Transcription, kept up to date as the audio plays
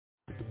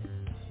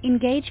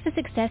Engage for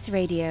Success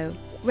Radio,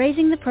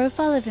 raising the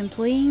profile of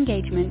employee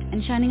engagement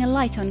and shining a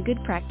light on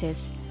good practice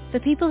for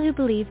people who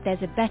believe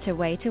there's a better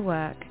way to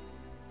work.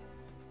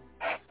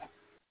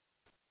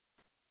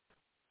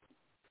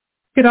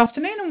 Good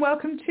afternoon and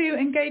welcome to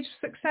Engage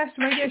for Success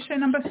Radio Show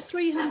number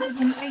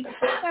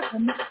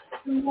 387,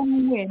 The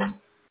Long Win.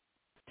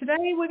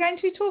 Today we're going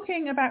to be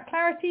talking about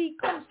clarity,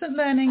 constant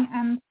learning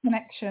and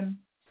connection.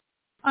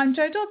 I'm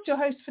Jo Dodds, your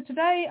host for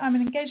today. I'm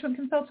an engagement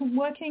consultant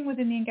working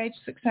within the Engage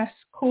for Success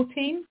core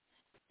team.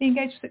 The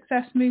Engage for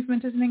Success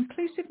movement is an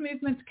inclusive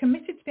movement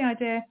committed to the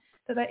idea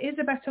that there is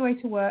a better way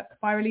to work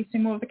by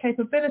releasing more of the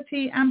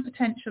capability and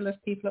potential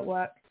of people at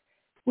work.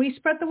 We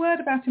spread the word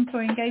about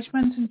employee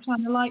engagement and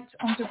shine a light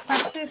on good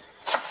practice,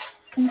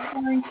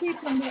 inspiring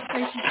people and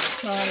workplaces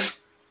to thrive.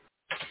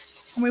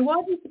 And we're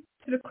widely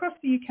supported across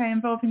the UK,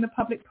 involving the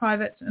public,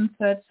 private and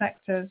third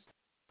sectors.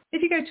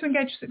 If you go to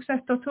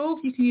engageforsuccess.org,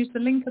 you can use the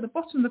link at the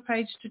bottom of the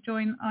page to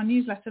join our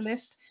newsletter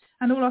list,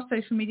 and all our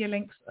social media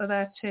links are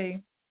there too.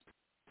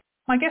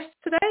 My guest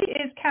today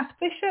is Cath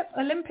Bishop,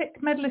 Olympic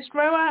medalist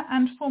rower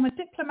and former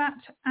diplomat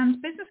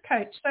and business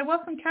coach. So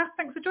welcome, Cath.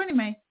 Thanks for joining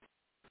me.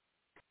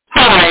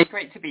 Hi,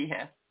 great to be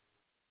here.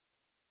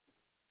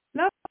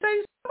 So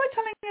start by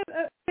telling me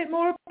a bit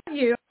more about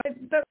you.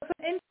 That's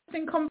an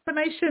interesting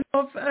combination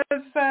of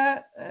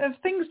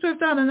things to have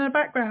done in a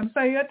background. So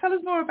tell us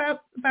more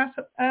about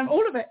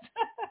all of it.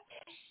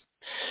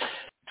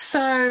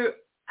 So,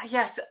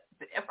 yes,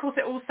 of course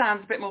it all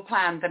sounds a bit more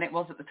planned than it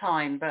was at the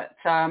time, but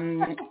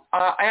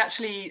I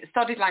actually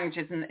studied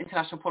languages and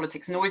international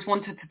politics and always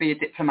wanted to be a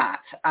diplomat.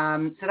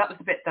 So that was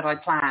the bit that I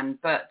planned.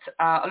 But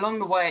along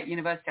the way at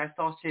university, I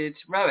started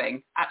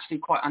rowing, actually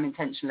quite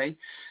unintentionally.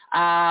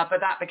 But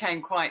that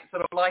became quite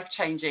sort of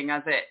life-changing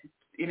as it,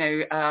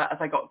 as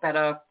I got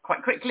better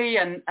quite quickly.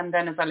 And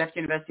then as I left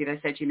university, they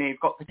said, you've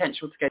got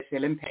potential to go to the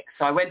Olympics.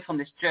 So I went on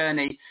this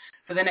journey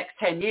for the next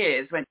 10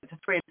 years, went to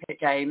 3 Olympic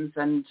Games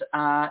and,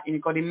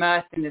 got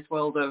immersed in this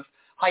world of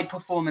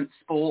high-performance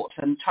sport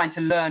and trying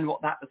to learn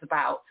what that was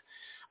about.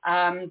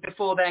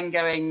 Before then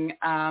going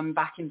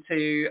back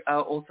into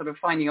or sort of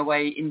finding a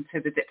way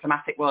into the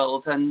diplomatic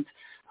world. And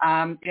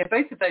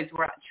both of those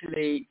were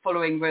actually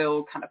following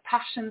real kind of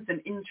passions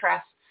and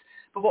interests.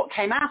 But what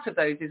came out of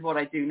those is what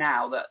I do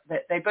now,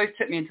 that they both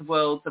took me into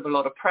worlds of a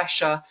lot of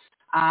pressure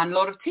and a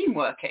lot of team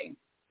working.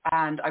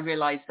 And I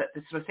realized that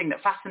the sort of thing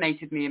that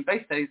fascinated me in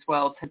both those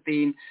worlds had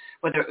been,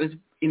 whether it was,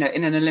 in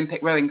an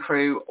Olympic rowing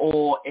crew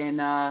or in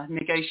a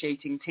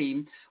negotiating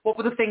team, what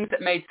were the things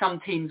that made some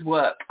teams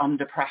work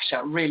under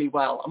pressure really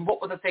well? And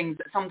what were the things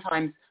that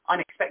sometimes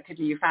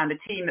unexpectedly you found a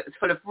team that was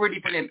full of really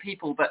brilliant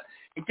people, but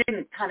it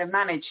didn't kind of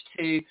manage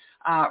to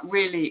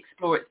really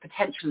explore its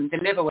potential and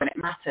deliver when it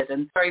mattered.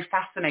 And very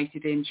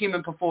fascinated in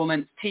human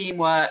performance,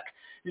 teamwork,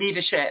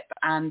 leadership,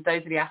 and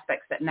those are the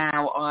aspects that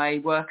now I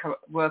work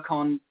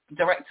on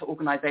direct to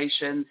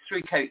organisations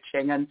through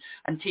coaching and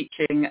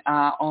teaching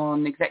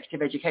on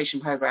executive education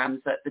programs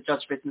at the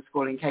Dodds Business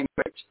School in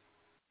Cambridge.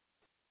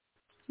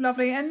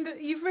 Lovely. And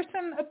you've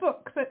written a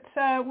book that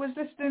was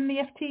listed in the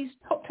FT's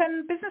top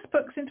 10 business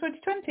books in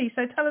 2020.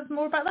 So tell us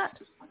more about that.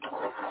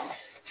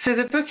 So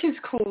the book is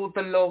called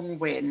The Long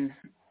Win,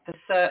 The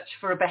Search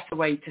for a Better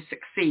Way to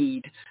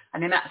Succeed.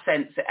 And in that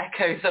sense, it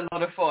echoes a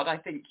lot of what I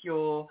think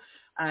your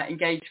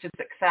Engage for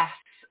Success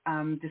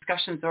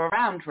discussions are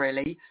around,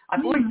 really.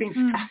 I've always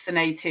been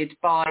fascinated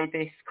by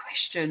this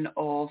question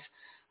of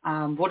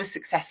what does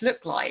success look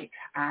like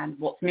and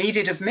what's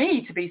needed of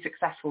me to be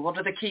successful? What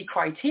are the key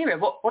criteria?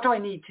 What do I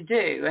need to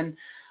do? And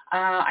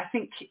I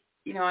think,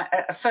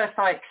 at first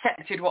I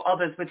accepted what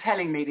others were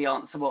telling me the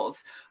answer was.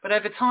 But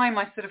over time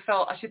I sort of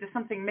felt actually there's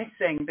something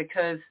missing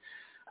because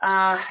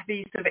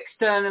these sort of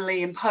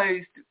externally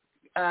imposed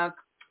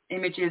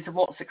images of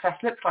what success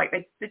looks like,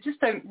 they just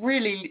don't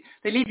really,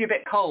 they leave you a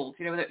bit cold.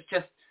 Whether it's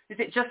just, is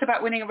it just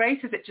about winning a race?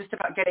 Is it just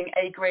about getting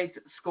A grades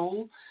at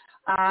school?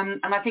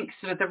 And I think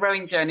sort of the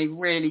rowing journey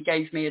really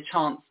gave me a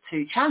chance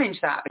to challenge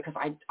that because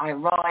I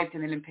arrived in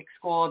the Olympic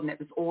squad and it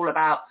was all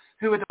about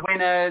who are the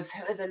winners,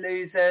 who are the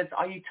losers,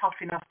 are you tough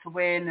enough to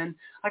win? And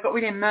I got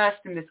really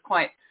immersed in this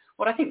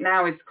what I think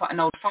now is quite an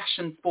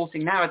old-fashioned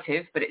sporting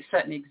narrative, but it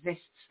certainly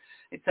exists.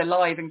 It's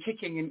alive and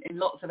kicking in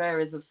lots of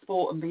areas of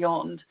sport and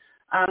beyond.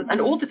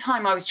 And all the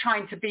time I was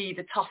trying to be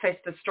the toughest,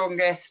 the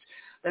strongest,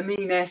 the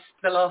meanest,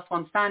 the last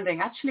one standing.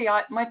 Actually,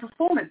 my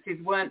performances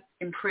weren't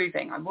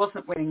improving. I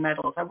wasn't winning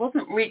medals. I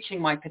wasn't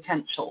reaching my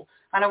potential.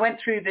 And I went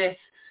through this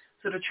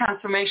sort of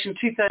transformation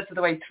 2/3 of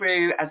the way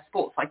through as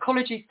sports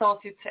psychology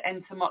started to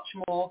enter much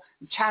more,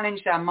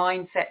 challenged our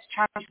mindsets,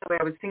 challenged the way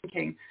I was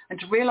thinking, and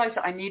to realize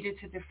that I needed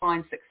to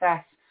define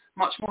success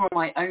much more on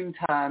my own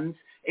terms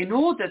in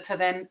order to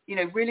then,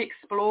 really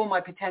explore my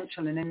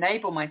potential and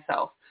enable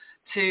myself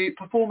to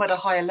perform at a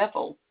higher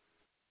level.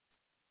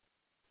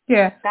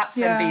 Yeah. That's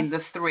then been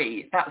the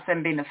three. That's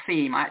then been a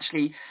theme.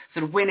 Actually,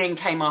 sort of winning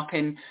came up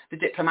in the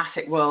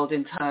diplomatic world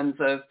in terms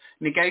of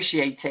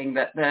negotiating.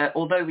 That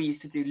although we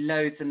used to do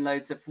loads and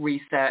loads of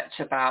research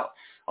about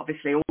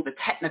obviously all the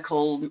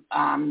technical,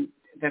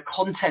 the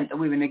content that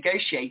we were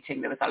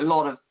negotiating, there was a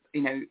lot of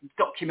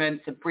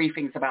documents and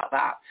briefings about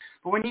that.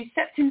 But when you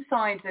stepped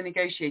inside the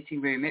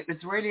negotiating room, it was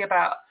really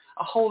about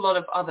a whole lot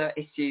of other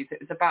issues. It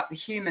was about the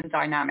human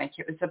dynamic.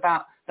 It was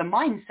about the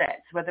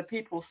mindsets, whether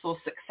people saw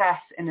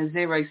success in a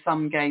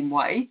zero-sum game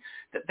way,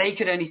 that they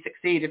could only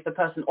succeed if the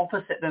person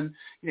opposite them,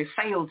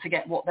 failed to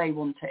get what they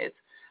wanted.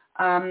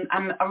 And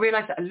I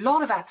realized that a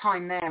lot of our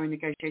time there in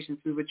negotiations,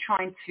 we were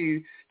trying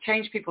to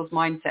change people's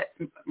mindsets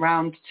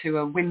round to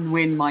a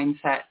win-win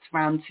mindset,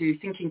 round to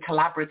thinking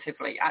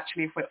collaboratively.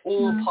 Actually, if we're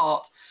all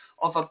part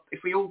of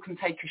if we all can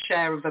take a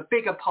share of a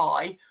bigger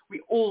pie, we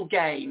all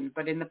gain.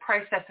 But in the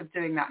process of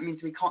doing that, it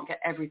means we can't get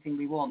everything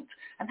we want.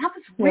 And that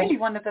was really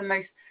one of the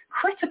most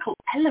critical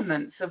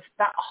elements of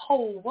that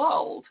whole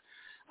world.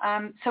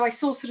 So I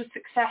saw sort of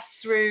success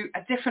through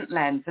a different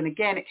lens. And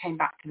again, it came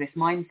back to this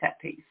mindset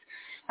piece.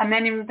 And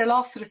then in the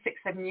last sort of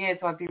 6-7 years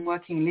I've been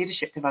working in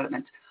leadership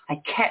development, I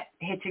kept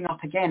hitting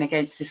up again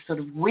against this sort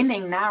of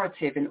winning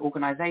narrative in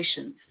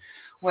organizations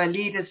where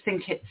leaders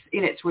think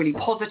it's really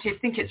positive,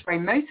 think it's very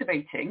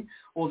motivating,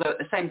 although at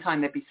the same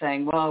time they'd be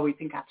saying, well, we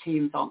think our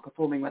teams aren't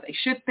performing where they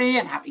should be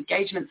and our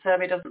engagement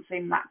survey doesn't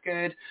seem that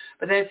good.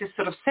 But there's this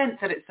sort of sense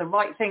that it's the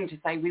right thing to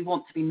say we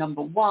want to be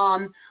number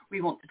one,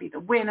 we want to be the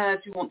winners,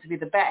 we want to be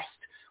the best,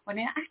 when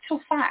in actual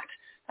fact,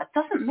 that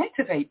doesn't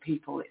motivate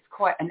people. It's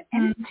quite an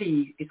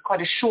empty, it's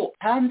quite a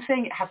short-term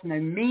thing. It has no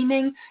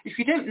meaning. If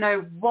you don't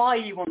know why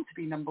you want to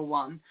be number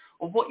one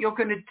or what you're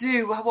going to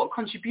do, what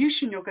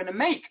contribution you're going to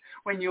make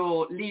when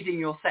you're leading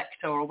your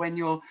sector or when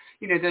you're,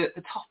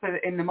 the top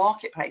in the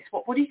marketplace,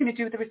 what are you going to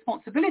do with the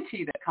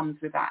responsibility that comes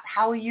with that?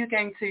 How are you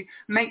going to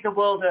make the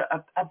world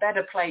a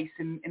better place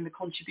in the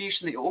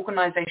contribution that your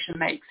organization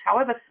makes,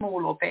 however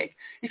small or big?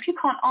 If you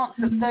can't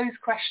answer those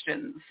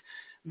questions,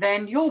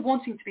 then your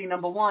wanting to be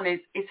number one is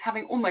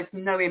having almost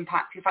no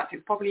impact. In fact,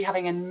 it's probably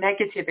having a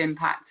negative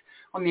impact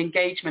on the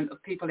engagement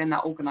of people in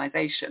that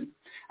organization.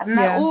 And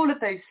all of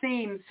those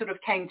themes sort of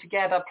came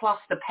together, plus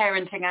the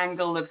parenting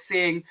angle of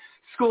seeing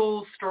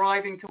schools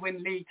striving to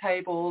win league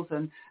tables,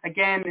 and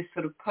again, this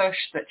sort of push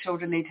that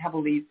children need to have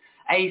all these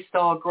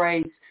A-star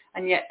grades.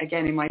 And yet,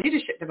 again, in my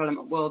leadership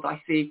development world,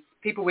 I see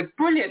people with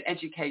brilliant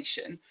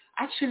education.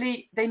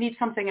 Actually, they need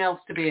something else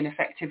to be an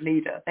effective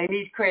leader. They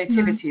need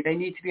creativity. They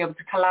need to be able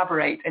to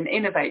collaborate and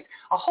innovate,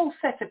 a whole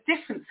set of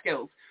different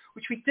skills,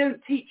 which we don't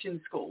teach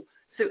in school.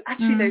 So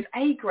actually those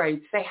A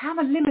grades, they have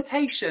a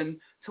limitation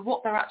to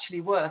what they're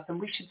actually worth. And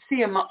we should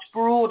see a much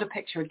broader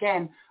picture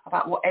again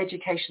about what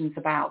education's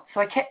about. So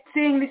I kept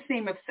seeing this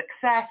theme of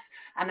success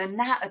and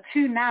a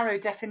too narrow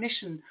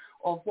definition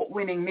of what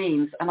winning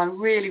means. And I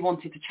really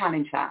wanted to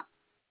challenge that.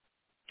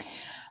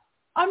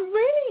 I'm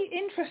really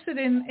interested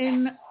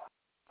in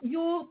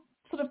your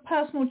sort of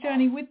personal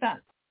journey with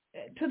that,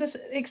 to the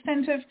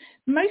extent of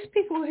most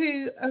people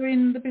who are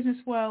in the business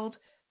world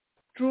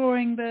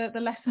drawing the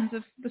lessons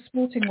of the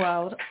sporting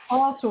world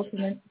are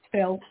talking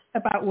still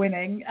about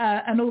winning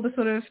and all the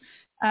sort of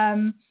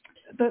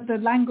the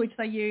language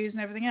they use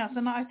and everything else.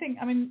 And I think,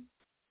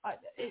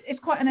 it's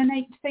quite an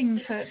innate thing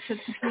to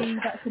be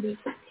that sort of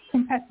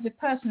competitive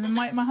person. And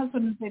my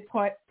husband did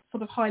quite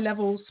sort of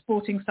high-level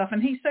sporting stuff,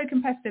 and he's so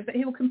competitive that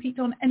he will compete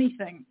on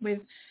anything with,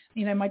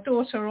 my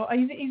daughter, or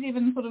he's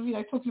even sort of,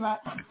 talking about,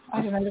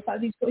 I don't know, the fact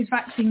that he's got his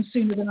vaccine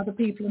sooner than other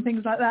people and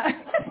things like that,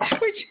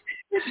 which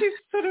is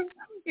sort of,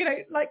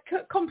 like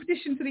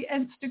competition to the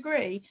nth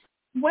degree.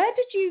 Where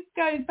did you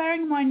go,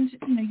 bearing in mind,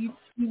 you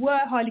were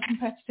highly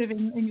competitive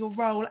in your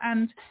role,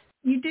 and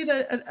you did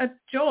a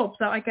job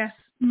that I guess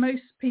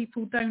most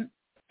people don't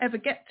ever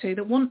get to,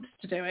 that wants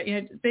to do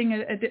it. Being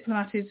a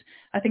diplomat is,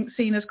 I think,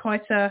 seen as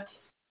quite a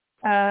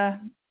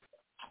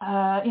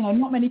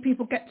not many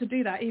people get to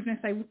do that, even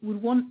if they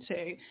would want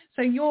to.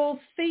 So your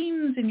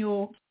themes in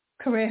your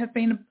career have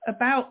been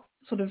about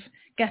sort of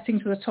getting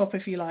to the top,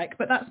 if you like,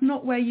 but that's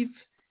not where you've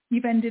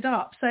ended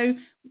up. So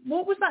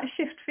what was that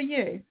shift for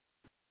you?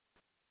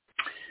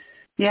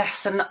 Yes,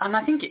 and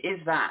I think it is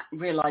that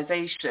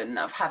realization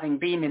of having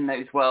been in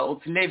those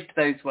worlds, lived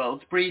those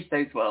worlds, breathed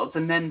those worlds,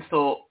 and then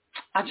thought,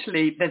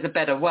 actually, there's a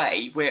better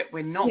way.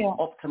 We're not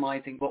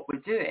optimizing what we're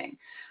doing.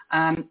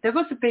 There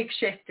was a big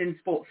shift in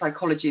sports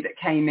psychology that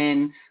came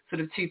in sort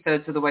of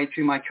 2/3 of the way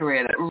through my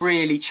career that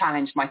really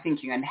challenged my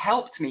thinking and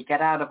helped me get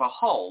out of a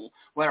hole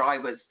where I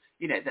was,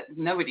 that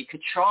nobody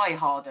could try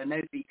harder,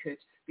 nobody could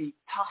be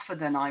tougher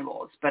than I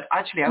was. But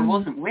actually, I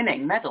wasn't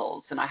winning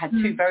medals, and I had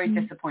 2 very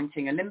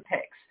disappointing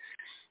Olympics.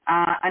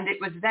 And it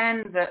was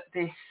then that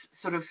this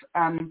sort of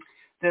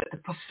the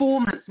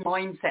performance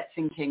mindset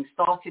thinking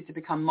started to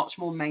become much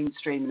more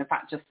mainstream. And in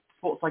fact, just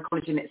sports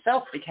psychology in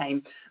itself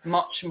became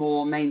much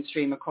more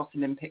mainstream across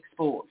Olympic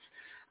sports.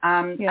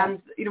 And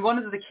one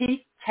of the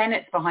key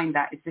tenets behind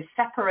that is this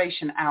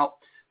separation out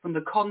from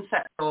the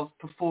concept of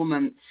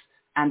performance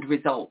and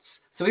results.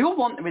 So we all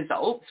want the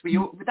results.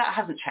 That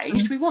hasn't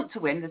changed. We want to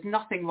win. There's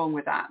nothing wrong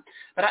with that.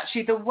 But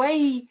actually the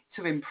way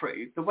to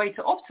improve, the way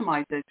to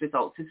optimize those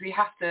results is we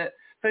have to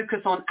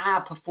focus on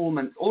our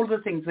performance, all of the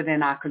things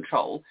within our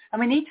control. And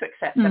we need to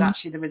accept that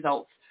actually the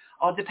results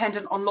are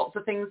dependent on lots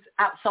of things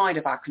outside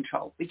of our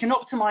control. We can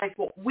optimize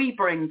what we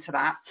bring to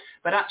that,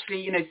 but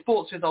actually,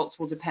 sports results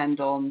will depend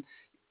on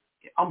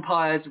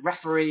umpires,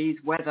 referees,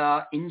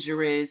 weather,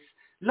 injuries,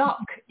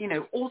 luck,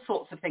 all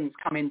sorts of things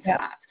come into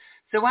that.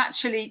 So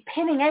actually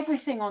pinning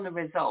everything on the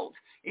result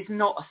is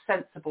not a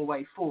sensible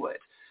way forward.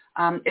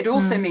 It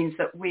also means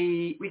that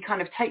we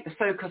kind of take the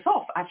focus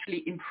off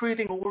actually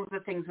improving all of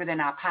the things within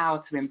our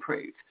power to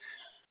improve.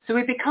 So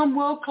we become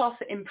world-class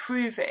at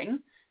improving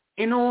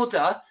in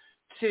order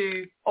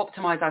to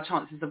optimize our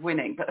chances of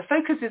winning. But the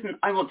focus isn't,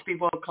 I want to be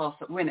world-class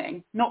at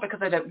winning, not because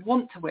I don't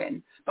want to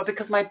win, but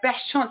because my best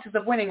chances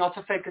of winning are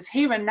to focus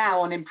here and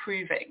now on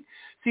improving.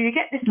 So you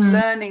get this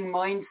learning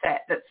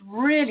mindset that's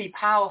really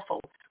powerful,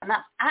 and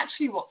that's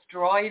actually what's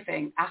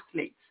driving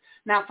athletes.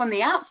 Now, from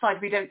the outside,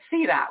 we don't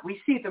see that.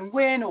 We see them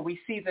win, or we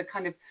see the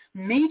kind of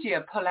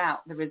media pull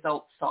out the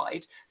results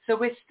side. So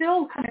we're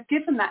still kind of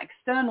given that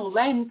external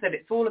lens that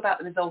it's all about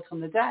the result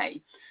on the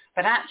day.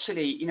 But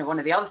actually, one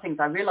of the other things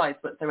I realized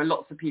was there are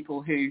lots of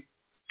people who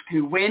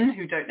win,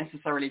 who don't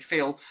necessarily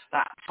feel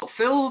that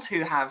fulfilled,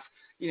 who have,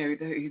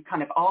 who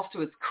kind of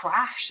afterwards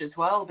crash as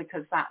well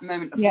because that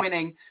moment of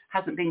winning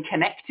hasn't been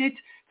connected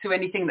to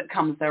anything that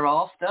comes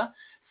thereafter.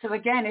 So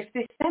again, if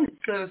this sense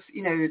of,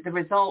 the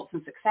results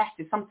and success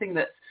is something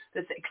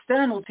that's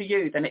external to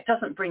you, then it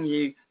doesn't bring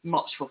you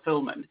much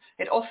fulfillment.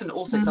 It often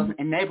also doesn't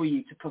enable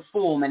you to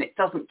perform, and it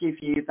doesn't give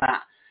you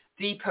that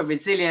deeper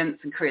resilience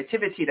and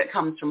creativity that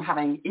comes from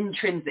having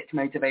intrinsic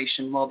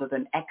motivation rather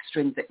than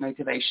extrinsic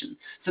motivation.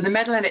 So the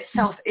medal in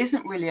itself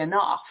isn't really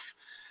enough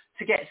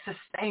to get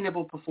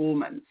sustainable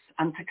performance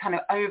and to kind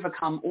of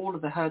overcome all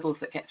of the hurdles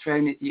that get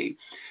thrown at you.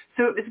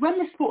 So it was when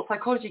the sports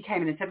psychology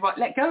came in and said, right,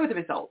 let go of the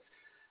results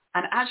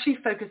and actually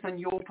focus on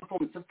your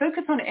performance, and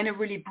focus on it in a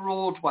really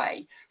broad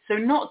way. So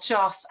not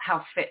just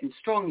how fit and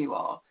strong you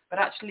are, but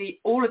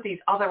actually all of these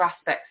other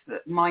aspects,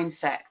 that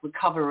mindset,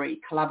 recovery,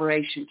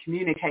 collaboration,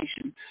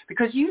 communication,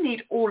 because you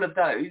need all of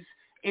those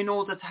in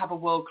order to have a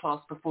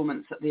world-class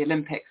performance at the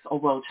Olympics or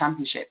World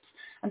Championships.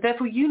 And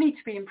therefore you need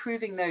to be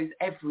improving those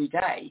every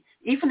day.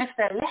 Even if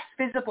they're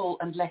less visible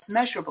and less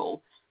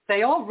measurable,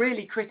 they are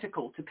really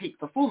critical to peak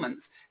performance.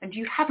 And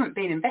you haven't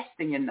been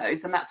investing in those.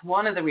 And that's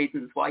one of the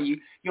reasons why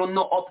you're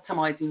not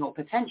optimizing your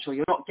potential.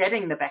 You're not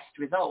getting the best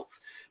results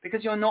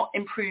because you're not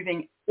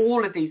improving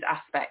all of these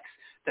aspects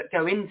that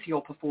go into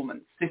your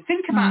performance. So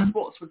think about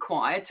what's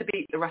required to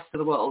beat the rest of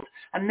the world,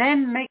 and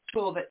then make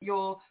sure that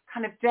your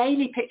kind of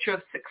daily picture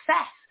of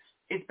success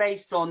is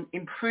based on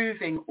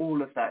improving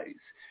all of those.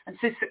 And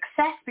so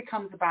success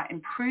becomes about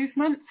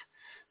improvement,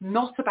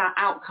 not about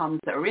outcomes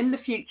that are in the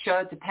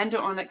future,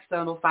 dependent on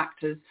external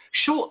factors,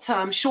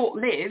 short-term,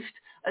 short-lived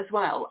as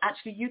well.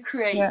 Actually, you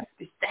create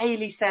this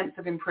daily sense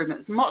of improvement.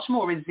 It's much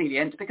more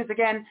resilient because,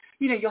 again,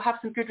 you'll have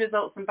some good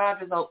results and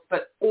bad results,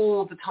 but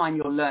all the time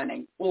you're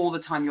learning, all the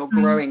time you're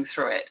growing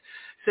through it.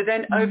 So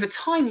then over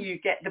time you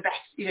get the best,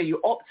 you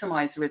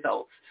optimize the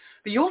results.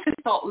 But you also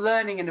start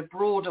learning in a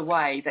broader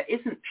way that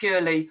isn't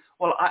purely,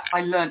 well,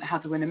 I learned how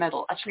to win a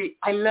medal. Actually,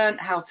 I learned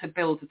how to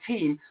build a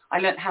team. I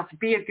learned how to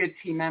be a good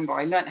team member.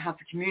 I learned how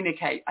to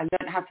communicate. I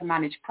learned how to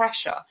manage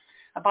pressure.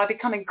 And by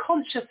becoming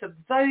conscious of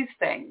those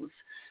things,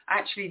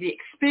 actually the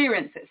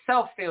experience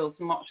itself feels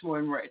much more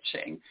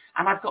enriching.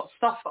 And I've got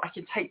stuff that I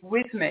can take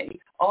with me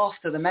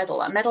after the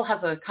medal. A medal has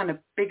a kind of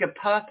bigger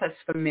purpose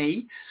for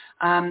me,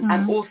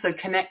 and also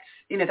connects,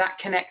 that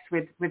connects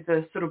with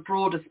the sort of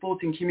broader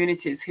sporting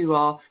communities who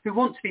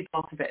want to be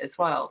part of it as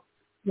well.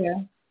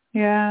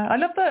 Yeah. I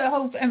love the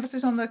whole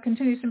emphasis on the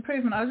continuous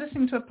improvement. I was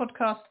listening to a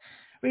podcast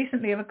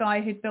recently of a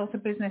guy who'd built a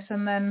business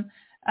and then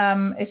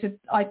it had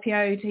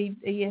IPO'd.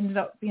 He ended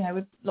up,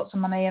 with lots of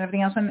money and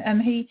everything else.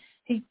 And he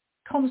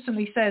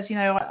constantly says,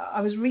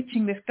 I was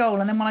reaching this goal,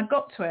 and then when I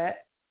got to it,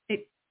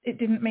 it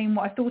didn't mean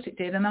what I thought it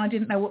did, and I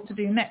didn't know what to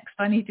do next.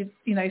 I needed,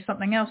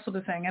 something else, sort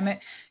of thing. And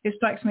it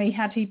strikes me,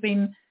 had he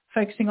been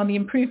focusing on the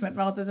improvement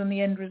rather than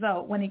the end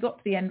result, when he got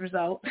to the end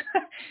result,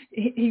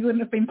 he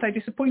wouldn't have been so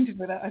disappointed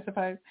with it, I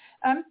suppose.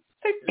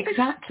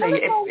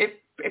 Exactly. I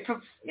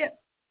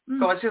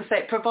was going to say,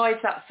 it provides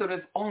that sort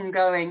of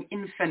ongoing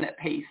infinite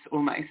peace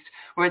almost,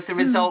 whereas the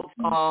results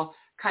are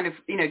kind of,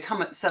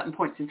 come at certain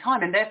points in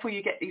time, and therefore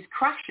you get these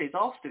crashes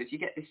afterwards. You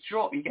get this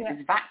drop, you get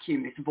this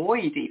vacuum, this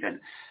void even,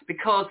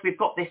 because we've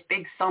got this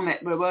big summit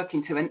we're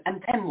working to, and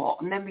then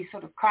what? And then we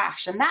sort of crash,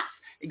 and that's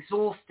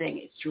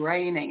exhausting, it's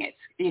draining,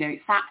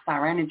 it saps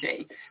our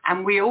energy,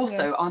 and we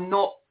also are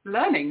not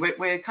learning.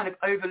 We're kind of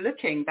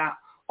overlooking that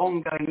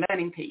ongoing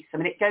learning piece. I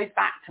mean, it goes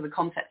back to the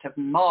concept of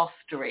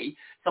mastery,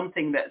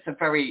 something that's a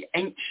very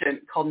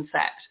ancient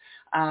concept.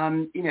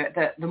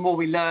 That the more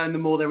we learn, the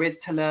more there is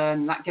to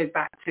learn. That goes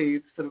back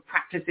to sort of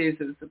practices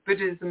of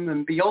Buddhism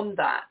and beyond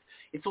that.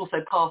 It's also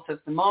part of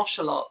the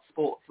martial arts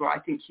sports, where I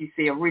think you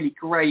see a really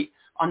great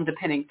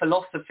underpinning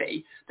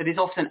philosophy that is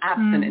often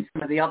absent in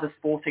some of the other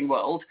sporting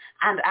world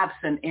and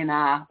absent in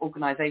our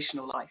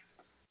organisational life.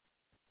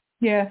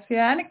 Yes,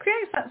 and it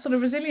creates that sort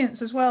of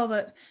resilience as well,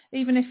 that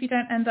even if you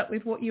don't end up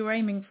with what you were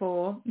aiming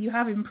for, you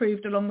have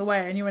improved along the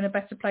way and you're in a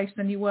better place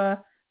than you were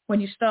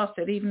when you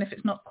started, even if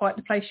it's not quite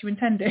the place you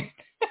intended,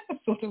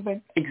 sort of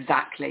thing.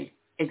 Exactly.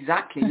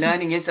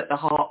 Learning is at the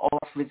heart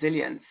of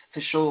resilience,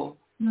 for sure.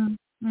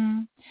 Mm-hmm.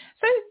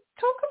 So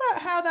talk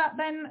about how that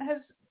then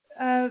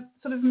has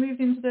sort of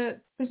moved into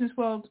the business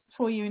world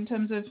for you in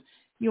terms of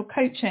your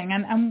coaching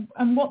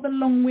and what the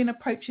long win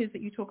approach is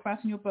that you talk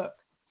about in your book.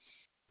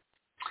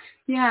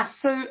 Yeah,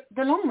 so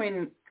the long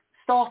win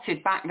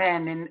started back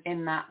then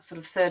in that sort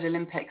of third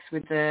Olympics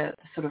with the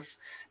sort of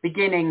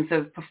beginnings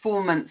of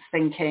performance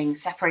thinking,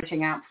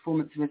 separating out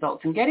performance and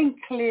results and getting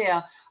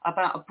clear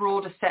about a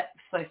broader set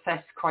of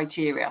success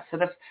criteria. So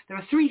there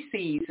are 3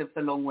 C's of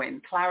the long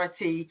win: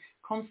 clarity,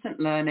 constant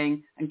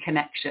learning, and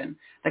connection.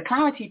 The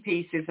clarity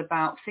piece is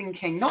about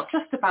thinking not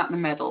just about the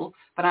medal,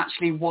 but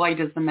actually why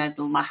does the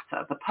medal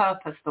matter? The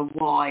purpose, the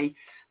why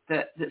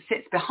that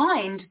sits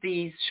behind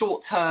these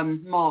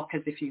short-term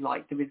markers, if you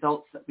like, the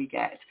results that we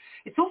get.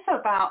 It's also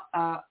about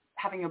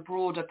having a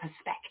broader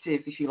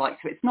perspective, if you like.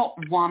 So it's not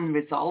one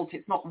result,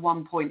 it's not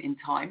one point in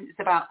time. It's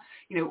about,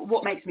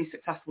 what makes me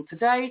successful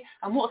today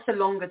and what's the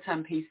longer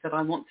term piece that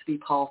I want to be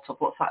part of?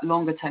 What's that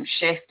longer term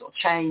shift or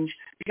change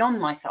beyond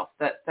myself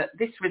that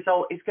this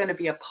result is going to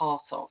be a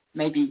part of?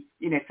 Maybe,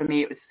 for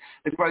me, it was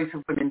the growth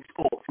of women's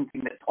sport,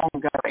 something that's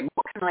ongoing.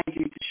 What can I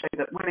do to show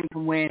that women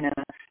can win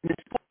in a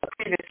sport that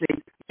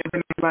previously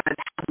women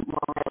hadn't won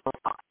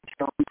up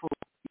until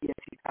the year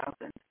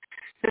 2000?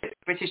 So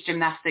British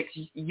gymnastics,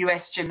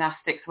 US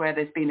gymnastics, where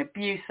there's been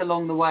abuse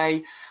along the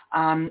way,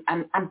 and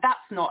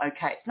that's not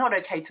okay. It's not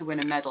okay to win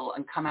a medal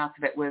and come out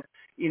of it with,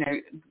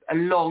 a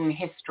long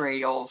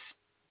history of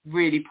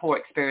really poor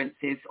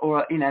experiences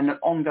or, an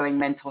ongoing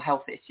mental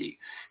health issue.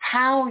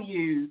 How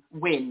you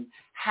win,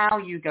 how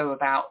you go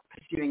about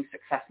pursuing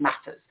success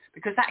matters,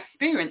 because that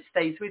experience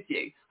stays with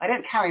you. I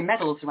don't carry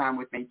medals around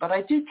with me, but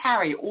I do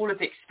carry all of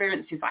the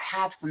experiences I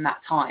had from that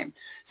time.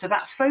 So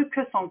that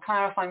focus on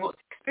clarifying what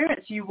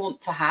experience you want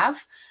to have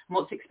and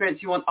what's experience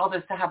you want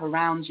others to have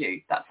around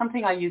you. That's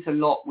something I use a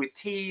lot with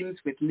teams,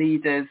 with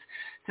leaders,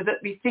 so that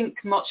we think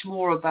much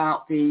more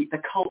about the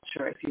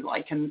culture, if you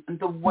like, and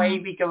the way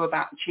we go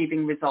about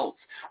achieving results,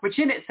 which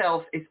in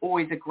itself is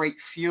always a great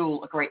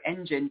fuel, a great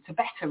engine to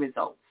better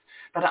results.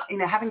 But,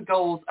 having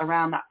goals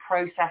around that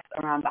process,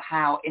 around the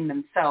how in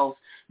themselves,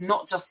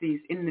 not just these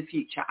in the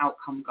future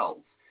outcome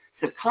goals.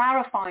 So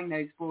clarifying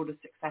those broader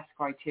success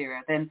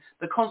criteria, then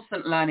the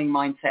constant learning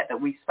mindset that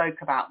we spoke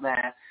about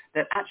there,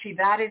 that actually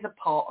that is a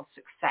part of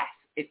success.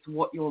 It's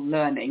what you're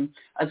learning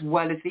as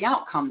well as the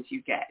outcomes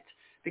you get,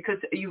 because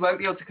you won't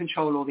be able to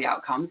control all the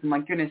outcomes. And my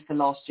goodness, the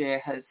last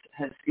year has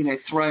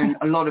thrown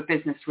a lot of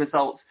business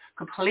results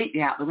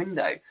completely out the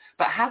window.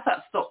 But has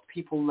that stopped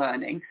people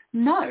learning?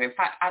 No. In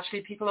fact,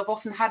 actually, people have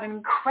often had an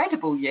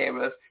incredible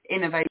year of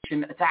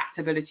innovation,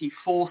 adaptability,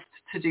 forced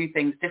to do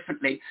things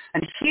differently,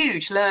 and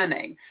huge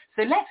learning.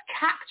 So let's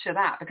capture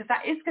that, because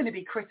that is going to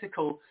be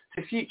critical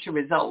to future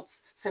results.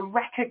 So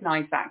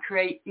recognize that,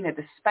 create, the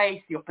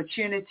space, the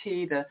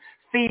opportunity, the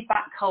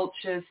feedback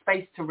culture,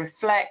 space to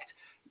reflect,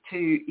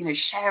 to,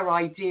 share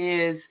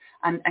ideas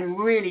and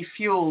really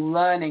fuel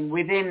learning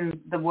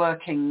within the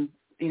working,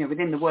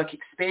 within the work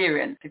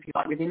experience, if you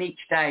like, within each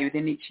day,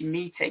 within each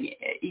meeting,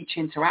 each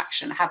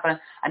interaction, have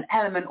an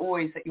element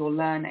always that you're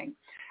learning.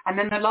 And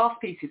then the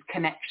last piece is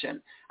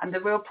connection, and the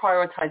real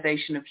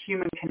prioritization of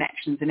human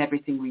connections in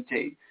everything we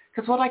do.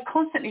 Because what I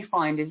constantly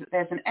find is that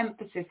there's an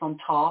emphasis on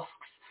tasks.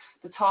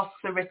 The tasks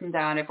are written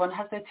down. Everyone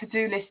has their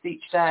to-do list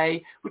each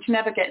day, which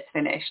never gets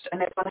finished.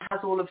 And everyone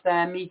has all of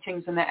their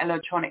meetings and their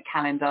electronic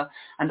calendar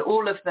and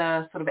all of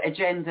the sort of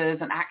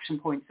agendas and action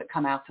points that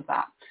come out of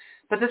that.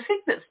 But the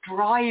thing that's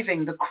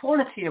driving the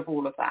quality of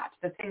all of that,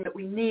 the thing that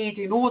we need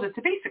in order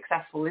to be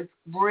successful, is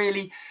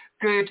really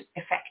good,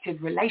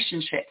 effective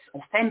relationships,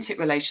 authentic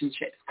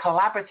relationships,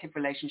 collaborative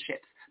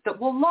relationships that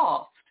will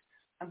last.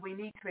 And we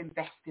need to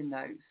invest in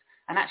those.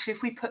 And actually,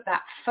 if we put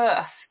that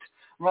first,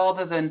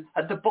 rather than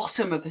at the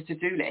bottom of the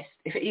to-do list,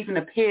 if it even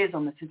appears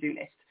on the to-do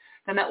list,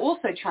 then that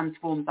also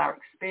transforms our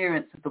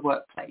experience of the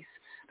workplace.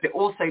 But it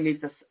also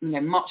leaves us,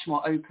 much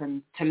more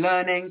open to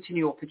learning, to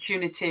new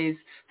opportunities,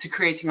 to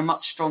creating a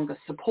much stronger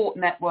support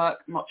network,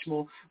 much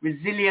more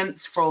resilience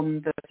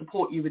from the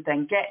support you would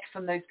then get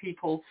from those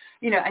people,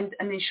 and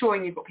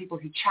ensuring you've got people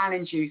who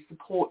challenge you,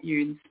 support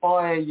you,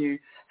 inspire you,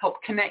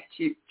 help connect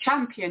you,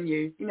 champion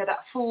you,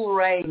 that full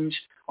range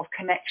of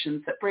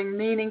connections that bring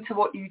meaning to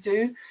what you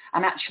do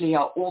and actually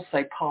are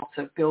also part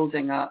of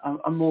building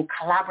a more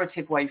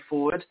collaborative way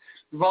forward,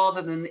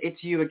 rather than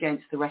it's you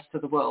against the rest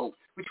of the world,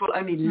 which will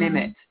only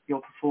limit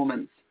your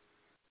performance.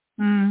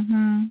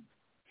 Mm-hmm.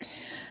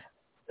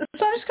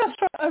 So I'm just going to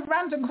throw a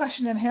random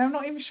question in here. I'm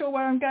not even sure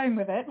where I'm going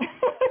with it.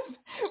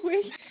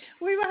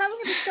 we were having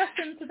a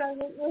discussion today.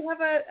 We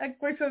have a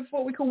group of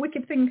what we call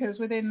wicked thinkers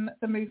within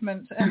the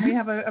movement, and we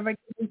have a regular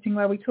meeting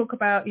where we talk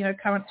about,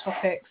 current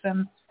topics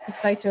and the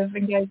state of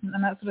engagement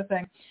and that sort of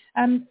thing.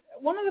 And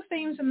one of the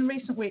themes in the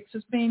recent weeks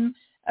has been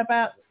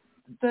about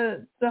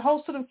the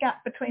whole sort of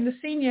gap between the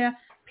senior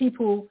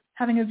people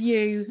having a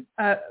view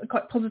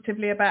quite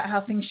positively about how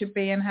things should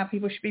be and how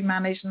people should be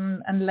managed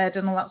and led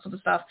and all that sort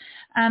of stuff,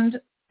 and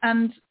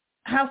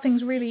how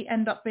things really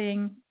end up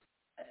being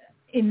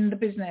in the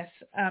business,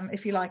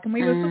 if you like. And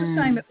we were sort of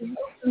saying that there's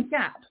often a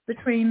gap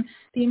between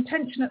the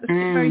intention at the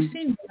very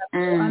senior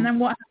level and then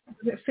what happens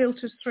as it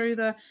filters through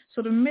the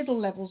sort of middle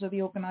levels of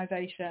the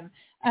organisation.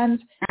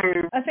 And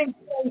I think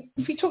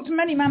if you talk to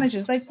many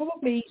managers, they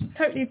probably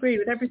totally agree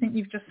with everything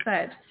you've just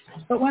said.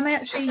 But when they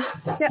actually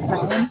get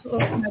there and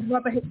sort of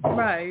rubber hits the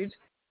road,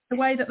 the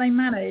way that they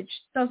manage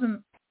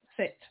doesn't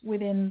fit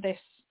within this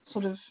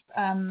sort of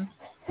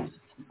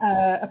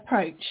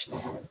approach.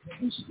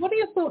 What are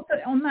your thoughts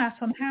on that,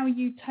 on how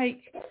you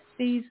take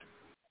these,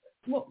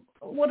 what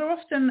are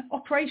often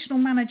operational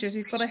managers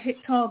who've got to hit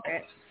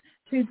targets,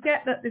 who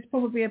get that there's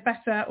probably a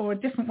better or a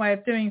different way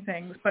of doing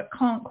things, but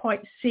can't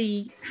quite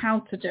see how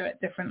to do it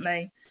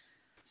differently?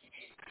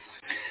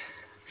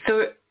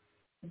 So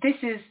this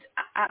is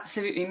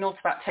absolutely not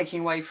about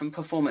taking away from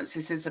performance.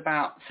 This is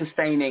about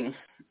sustaining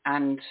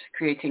and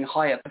creating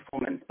higher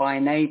performance by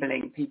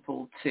enabling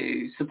people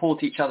to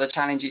support each other,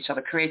 challenge each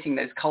other, creating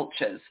those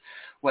cultures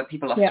where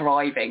people are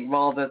thriving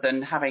rather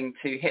than having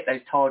to hit those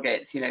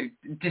targets,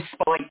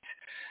 despite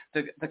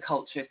the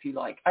culture, if you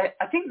like.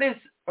 I think there's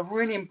a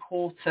really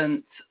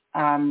important,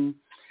 I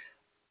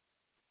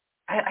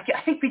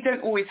think we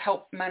don't always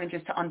help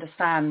managers to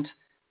understand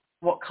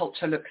what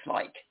culture looks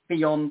like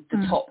beyond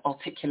the top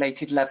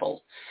articulated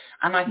level.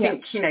 And I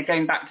think,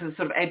 going back to the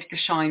sort of Edgar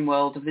Schein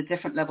world of the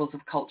different levels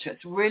of culture,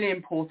 it's really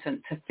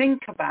important to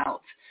think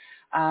about,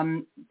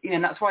 and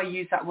that's why I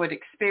use that word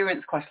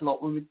experience quite a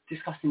lot when we're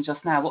discussing just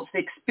now. What's the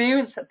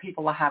experience that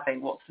people are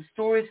having? What's the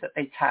stories that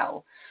they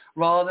tell,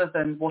 rather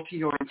than what are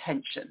your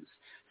intentions?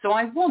 So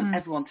I want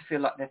everyone to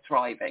feel like they're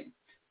thriving,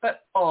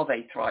 but are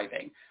they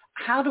thriving?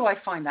 How do I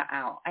find that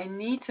out? I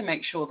need to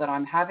make sure that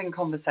I'm having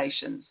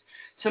conversations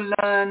to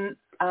learn,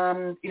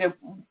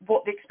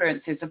 what the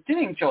experience is of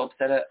doing jobs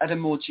at a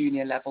more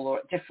junior level or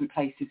at different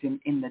places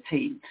in the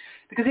team.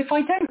 Because if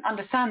I don't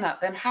understand that,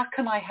 then how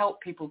can I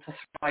help people to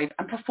thrive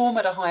and perform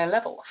at a higher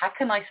level? How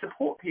can I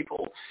support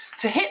people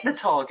to hit the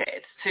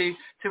targets,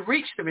 to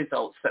reach the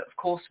results that, of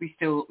course, we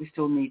still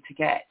need to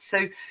get? So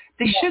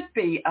this should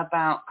be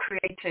about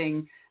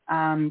creating,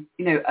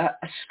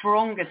 a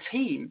stronger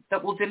team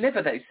that will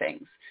deliver those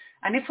things.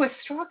 And if we're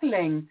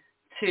struggling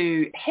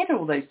to hit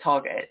all those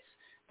targets,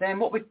 then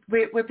what we're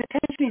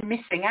potentially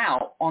missing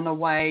out on a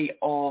way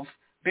of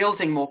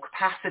building more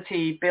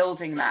capacity,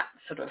 building that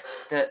sort of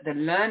the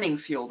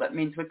learning fuel that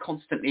means we're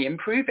constantly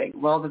improving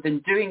rather than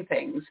doing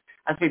things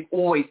as we've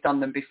always done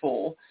them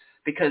before,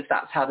 because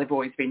that's how they've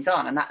always been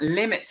done. And that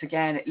limits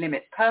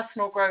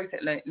personal growth,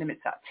 it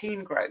limits that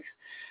team growth.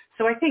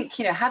 So I think,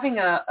 having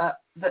the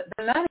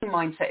learning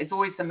mindset is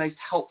always the most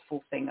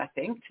helpful thing, I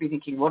think, to be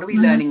thinking, what are we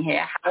learning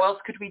here? How else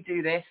could we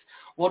do this?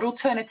 What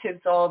alternatives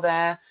are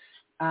there?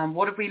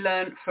 What have we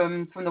learned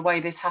from the way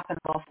this happened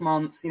last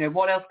month?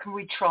 What else can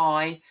we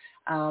try?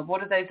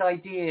 What are those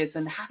ideas?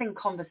 And having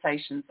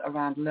conversations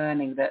around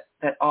learning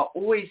that are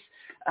always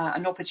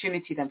an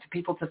opportunity then for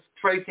people to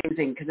throw things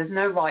in, because there's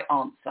no right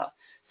answer.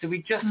 So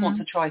we just want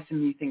to try some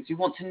new things. We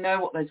want to know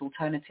what those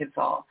alternatives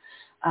are.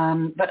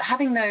 But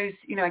having those,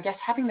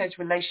 having those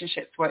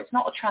relationships where it's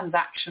not a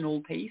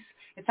transactional piece,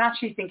 it's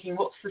actually thinking,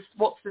 what's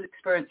the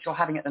experience you're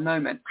having at the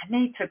moment?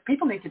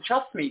 People need to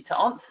trust me to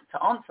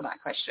answer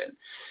that question.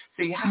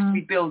 So you have to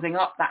be building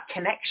up that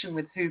connection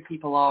with who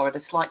people are at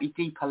a slightly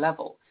deeper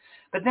level.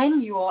 But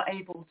then you are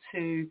able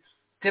to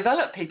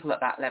develop people at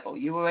that level.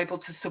 You are able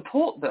to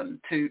support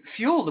them to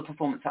fuel the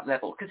performance at that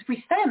level. Because if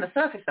we stay on the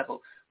surface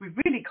level, we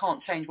really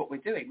can't change what we're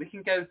doing. We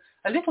can go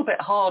a little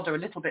bit harder, a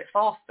little bit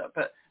faster,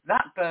 but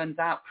that burns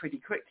out pretty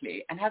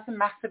quickly and has a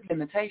massive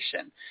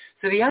limitation.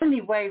 So the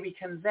only way we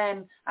can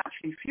then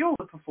actually fuel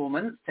the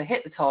performance to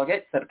hit the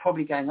targets that are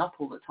probably going up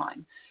all the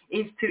time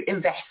is to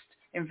invest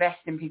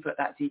in people at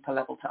that deeper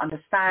level, to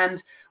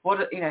understand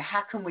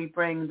how can we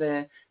bring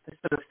the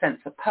sort of sense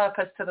of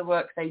purpose to the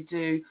work they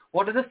do?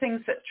 What are the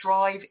things that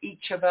drive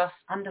each of us?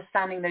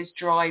 Understanding those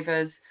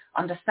drivers,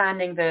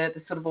 understanding the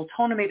sort of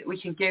autonomy that we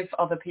can give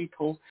other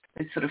people,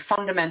 those sort of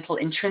fundamental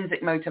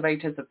intrinsic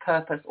motivators of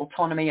purpose,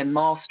 autonomy and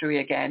mastery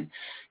again,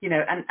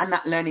 and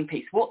that learning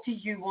piece. What do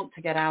you want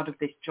to get out of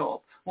this job?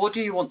 What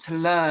do you want to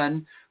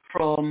learn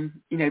from,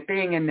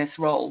 being in this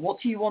role? What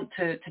do you want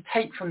to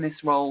take from this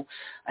role?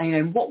 And,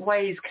 in what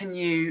ways can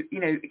you,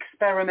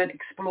 experiment,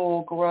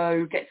 explore,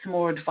 grow, get some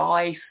more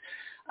advice,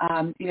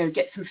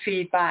 get some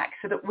feedback,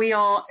 so that we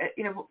are,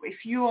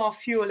 if you are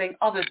fueling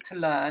others to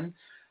learn,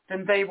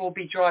 then they will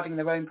be driving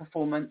their own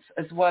performance,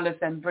 as well as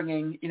then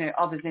bringing,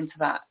 others into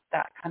that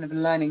kind of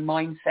learning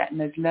mindset and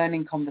those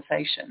learning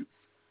conversations.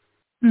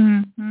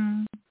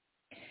 Mm-hmm.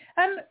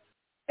 And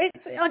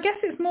I guess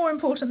it's more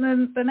important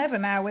than ever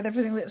now with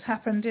everything that's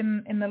happened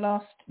in the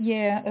last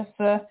year of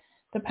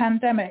the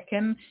pandemic,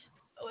 and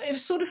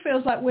it sort of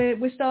feels like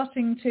we're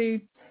starting to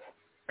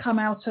come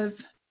out of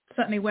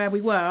certainly where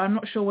we were. I'm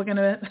not sure where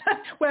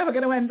we're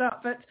going to end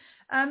up, but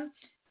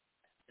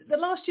the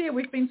last year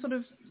we've been sort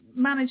of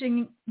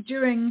managing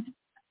during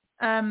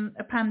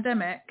a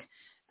pandemic.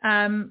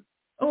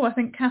 I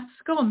think Kath's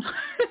gone.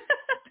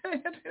 I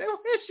don't know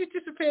where she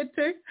disappeared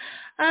to.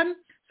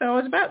 So I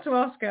was about to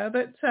ask her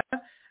that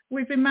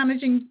we've been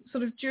managing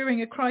sort of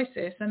during a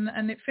crisis,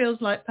 and it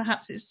feels like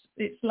perhaps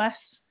it's less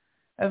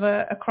of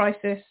a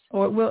crisis,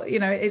 or it will,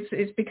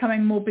 it's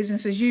becoming more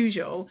business as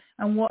usual,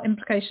 and what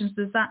implications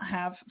does that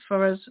have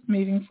for us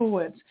moving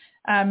forward?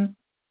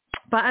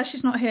 But as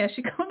she's not here,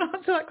 she can't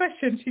answer that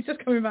question. She's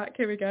just coming back.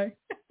 Here we go.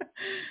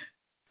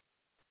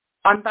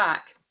 I'm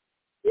back.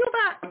 You're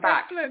back. I'm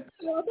back. Excellent.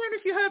 Well, I don't know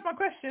if you heard my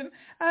question.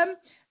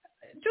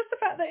 Just the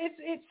fact that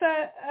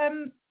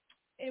it's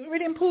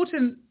really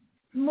important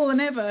more than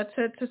ever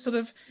to sort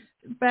of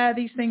bear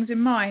these things in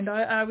mind.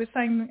 I was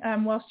saying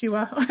whilst you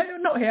were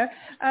not here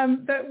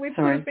that we've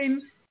sort of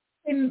been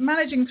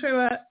managing through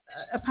a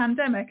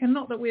pandemic, and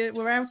not that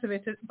we're out of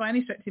it by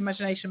any stretch of the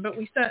imagination, but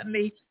we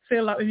certainly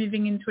feel like we're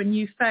moving into a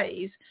new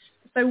phase.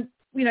 So,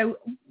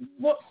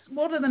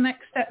 what are the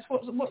next steps?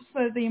 What's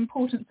the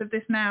importance of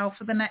this now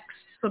for the next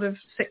sort of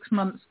 6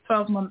 months,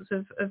 12 months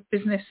of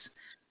business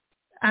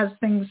as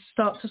things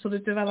start to sort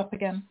of develop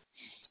again?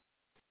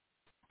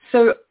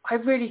 So I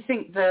really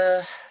think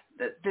the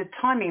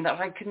timing that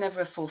I could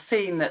never have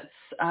foreseen,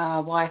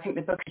 that's why I think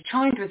the book has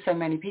chimed with so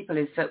many people,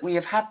 is that we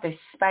have had this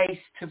space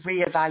to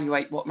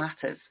reevaluate what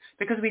matters.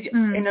 Because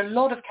in a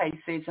lot of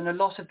cases and a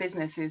lot of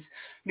businesses,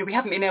 we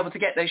haven't been able to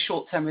get those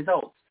short-term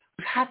results.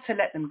 We've had to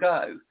let them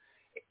go.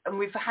 And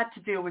we've had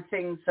to deal with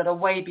things that are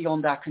way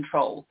beyond our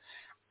control.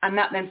 And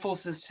that then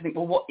forces us to think,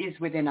 well, what is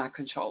within our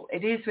control?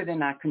 It is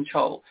within our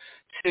control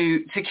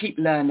to keep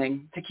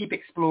learning, to keep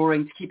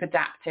exploring, to keep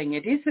adapting.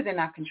 It is within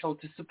our control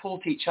to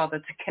support each other,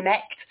 to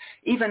connect.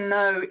 Even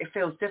though it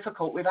feels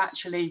difficult, we've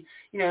actually,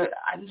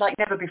 like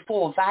never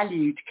before,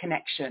 valued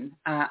connection.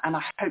 And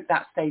I hope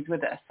that stays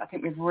with us. I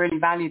think we've really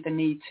valued the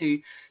need to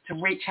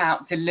reach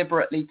out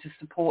deliberately to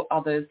support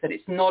others, that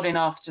it's not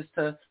enough just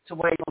to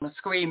wave on a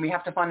screen. We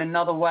have to find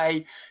another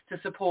way to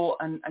support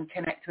and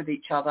connect with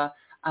each other.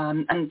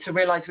 And to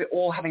realise we're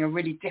all having a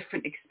really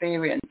different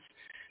experience.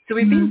 So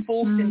we've been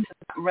forced into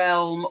that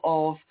realm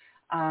of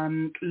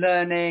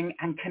learning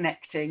and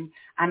connecting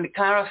and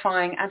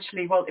clarifying,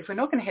 actually, well, if we're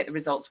not going to hit the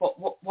results,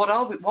 what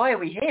are we? Why are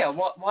we here?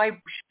 Why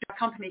should our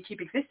company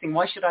keep existing?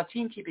 Why should our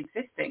team keep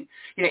existing?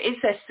 Is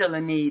there still a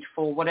need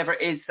for whatever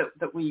it is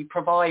that we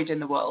provide in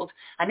the world?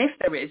 And if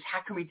there is, how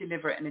can we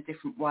deliver it in a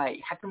different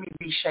way? How can we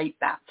reshape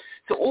that?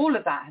 So all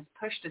of that has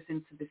pushed us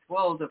into this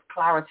world of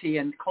clarity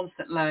and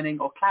constant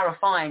learning, or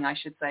clarifying, I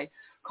should say,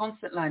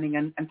 constant learning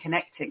and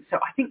connecting. So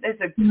I think there's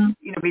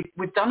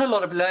we've done a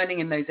lot of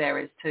learning in those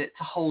areas to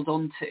hold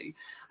on to.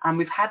 And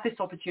we've had this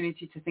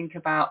opportunity to think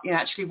about,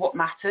 actually what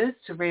matters,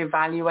 to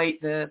reevaluate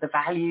the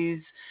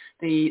values,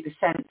 the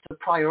sense of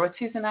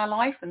priorities in our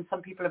life. And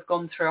some people have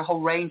gone through a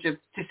whole range of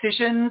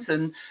decisions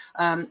and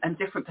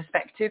different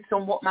perspectives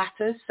on what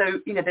matters.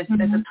 So, there's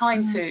a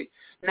time to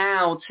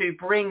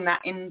bring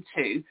that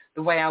into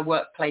the way our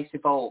workplace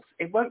evolves.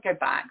 It won't go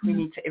back. We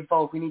need to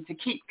evolve. We need to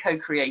keep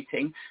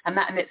co-creating. And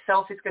that in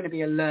itself is going to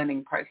be a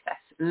learning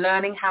process,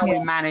 learning how we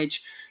manage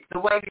the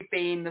way we've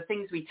been, the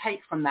things we take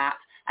from that,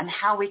 and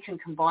how we can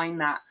combine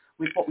that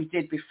with what we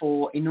did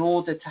before in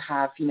order to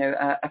have,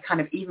 a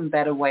kind of even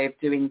better way of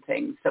doing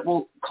things that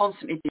will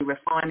constantly be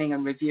refining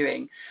and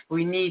reviewing.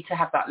 We need to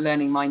have that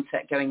learning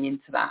mindset going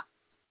into that.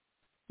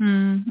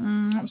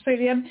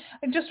 Absolutely. And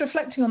just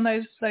reflecting on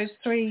those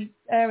three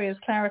areas,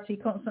 clarity,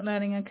 constant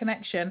learning and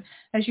connection,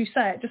 as you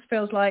say, it just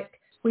feels like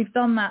we've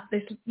done that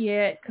this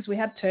year because we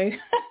had to.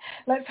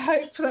 Let's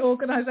hope that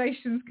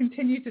organisations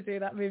continue to do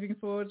that moving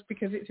forward,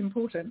 because it's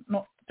important,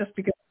 not just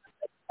because.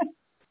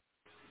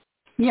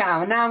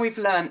 Yeah, now we've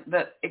learned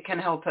that it can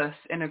help us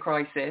in a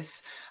crisis.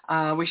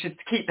 We should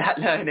keep that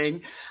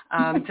learning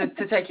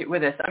to take it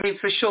with us. I mean,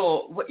 for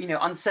sure,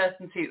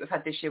 uncertainty that we've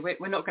had this year,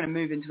 we're not going to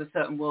move into a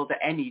certain world at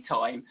any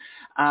time.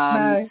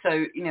 No.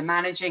 So,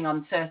 managing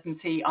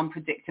uncertainty,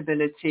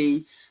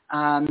 unpredictability,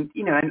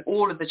 and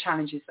all of the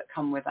challenges that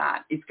come with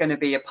that is going to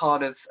be a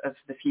part of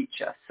the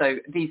future. So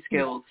these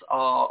skills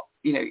are,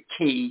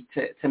 key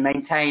to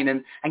maintain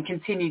and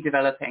continue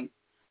developing.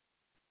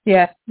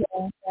 Yeah.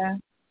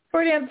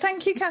 Brilliant.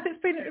 Thank you, Cath.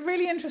 It's been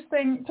really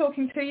interesting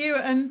talking to you,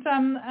 and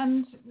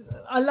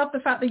I love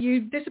the fact that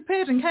you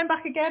disappeared and came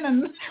back again,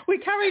 and we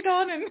carried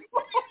on. And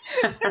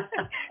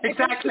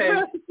exactly.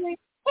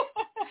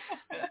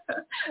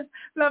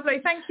 Lovely.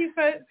 Thank you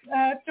for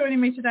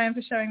joining me today and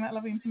for sharing that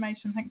lovely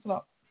information. Thanks a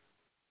lot.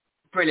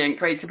 Brilliant.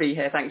 Great to be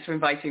here. Thanks for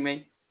inviting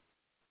me.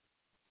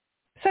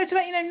 So to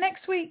let you know,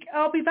 next week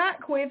I'll be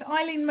back with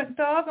Eileen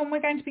McDarg, and we're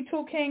going to be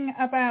talking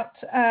about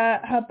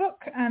her book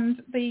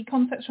and the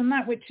concepts from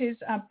that, which is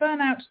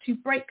Burnout to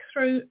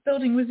Breakthrough,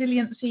 Building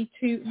Resiliency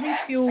to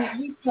Refuel,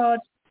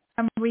 Recharge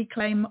and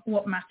Reclaim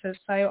What Matters.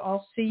 So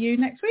I'll see you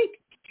next week.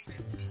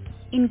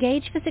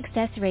 Engage for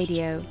Success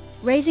Radio,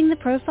 raising the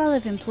profile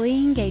of employee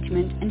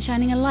engagement and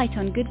shining a light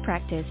on good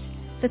practice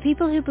for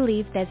people who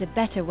believe there's a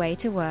better way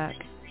to work.